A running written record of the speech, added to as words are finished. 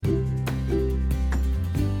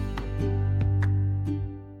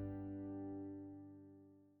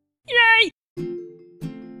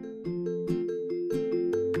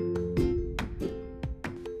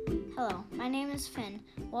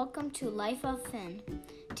welcome to Life of Finn.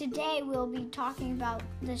 Today we'll be talking about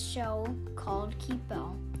the show called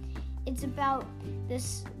Kipo. It's about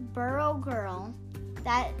this burrow girl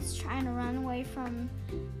that's trying to run away from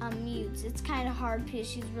mutes. It's kind of hard because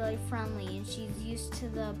she's really friendly and she's used to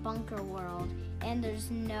the bunker world, and there's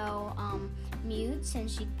no mutes, and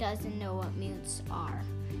she doesn't know what mutes are.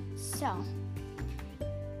 So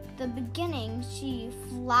the beginning, she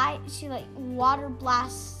water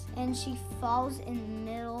blasts and she falls in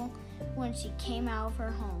the middle when she came out of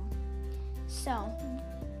her home. So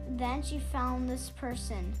then she found this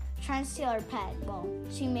person trying to steal her pet. Well,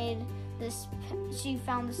 she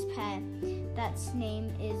found this pet that's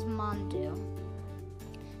name is Mandu.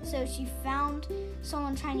 So she found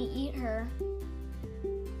someone trying to eat her.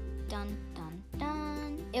 Dun dun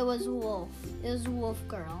dun. It was a wolf. It was a wolf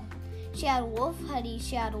girl. She had a wolf hoodie,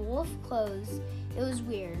 she had wolf clothes. It was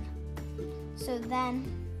weird. So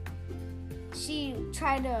then she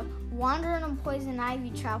tried to wander in a poison ivy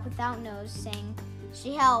trap without noticing.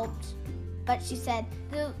 She helped, but she said,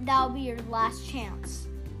 that'll be your last chance.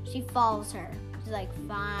 She follows her. She's like,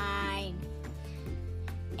 fine.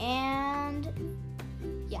 And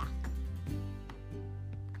yeah.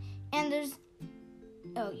 And there's,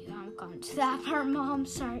 oh, you haven't gone to that part, Mom,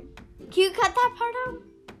 sorry. Can you cut that part out?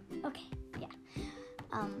 Okay, yeah.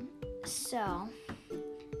 So,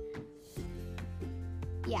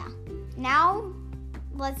 yeah. Now,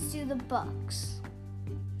 let's do the books.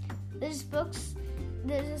 There's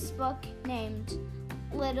this book named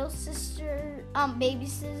Little Sister,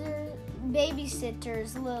 Babysitter's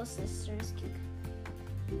Little Sisters.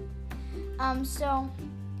 So,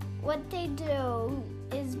 what they do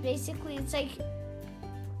is basically, it's like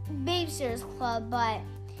Babysitter's Club, but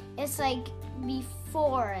it's like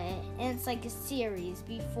before it, and it's like a series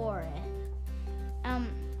before it.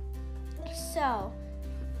 So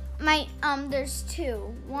there's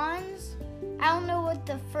two. One's, I don't know what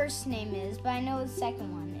the first name is, but I know the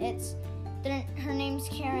second one. Her name's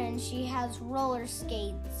Karen. She has roller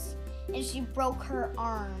skates, and she broke her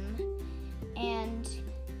arm. And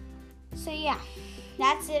so yeah,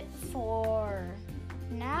 that's it for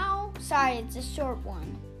now. Sorry, it's a short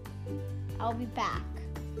one. I'll be back.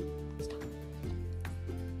 Stop.